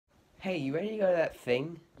Hey, you ready to go to that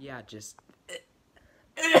thing? Yeah, just...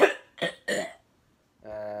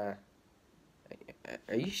 Are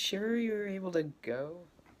you sure you're able to go?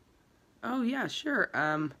 Oh, yeah, sure.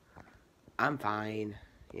 I'm fine.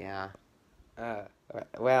 Yeah. Uh,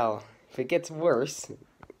 well, if it gets worse,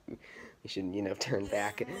 we should, turn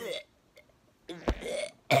back.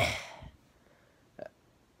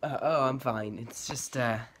 Oh, I'm fine. It's just,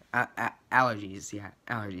 allergies. Yeah,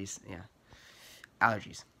 allergies. Yeah.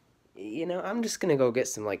 Allergies. I'm just gonna go get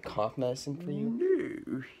some, cough medicine for you.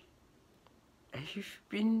 No. I've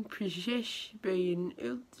been possessed by an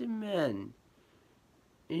older man.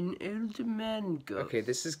 An older man ghost. Okay,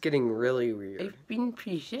 this is getting really weird. I've been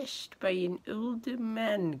possessed by an older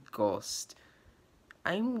man ghost.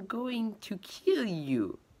 I'm going to kill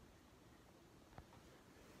you.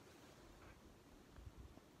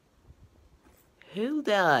 Hold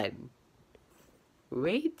on.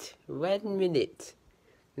 Wait 1 minute.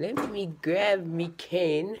 Let me grab me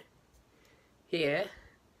cane. Here.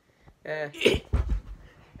 Phew,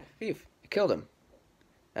 you killed him.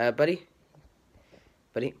 Buddy?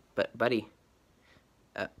 Buddy?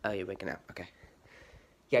 Oh, you're waking up. Okay.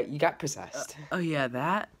 Yeah, you got possessed. Oh yeah,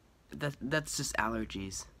 that's just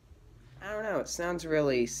allergies. I don't know, it sounds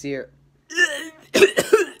really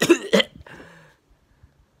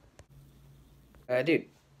dude,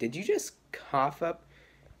 did you just cough up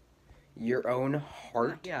your own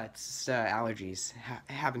heart? Yeah, it's just allergies.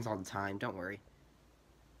 It happens all the time. Don't worry.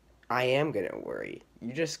 I am gonna worry.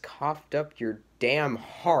 You just coughed up your damn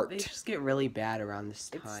heart. They just get really bad around this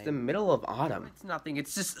time. It's the middle of autumn. It's nothing.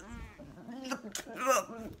 It's just.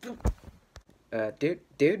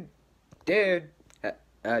 Dude.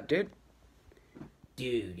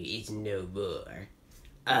 Dude is no more.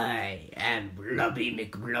 I am Blobby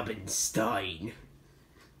McBlobbenstein.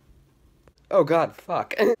 Oh god,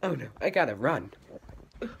 fuck. Oh no, I gotta run.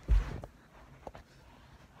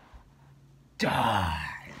 Die.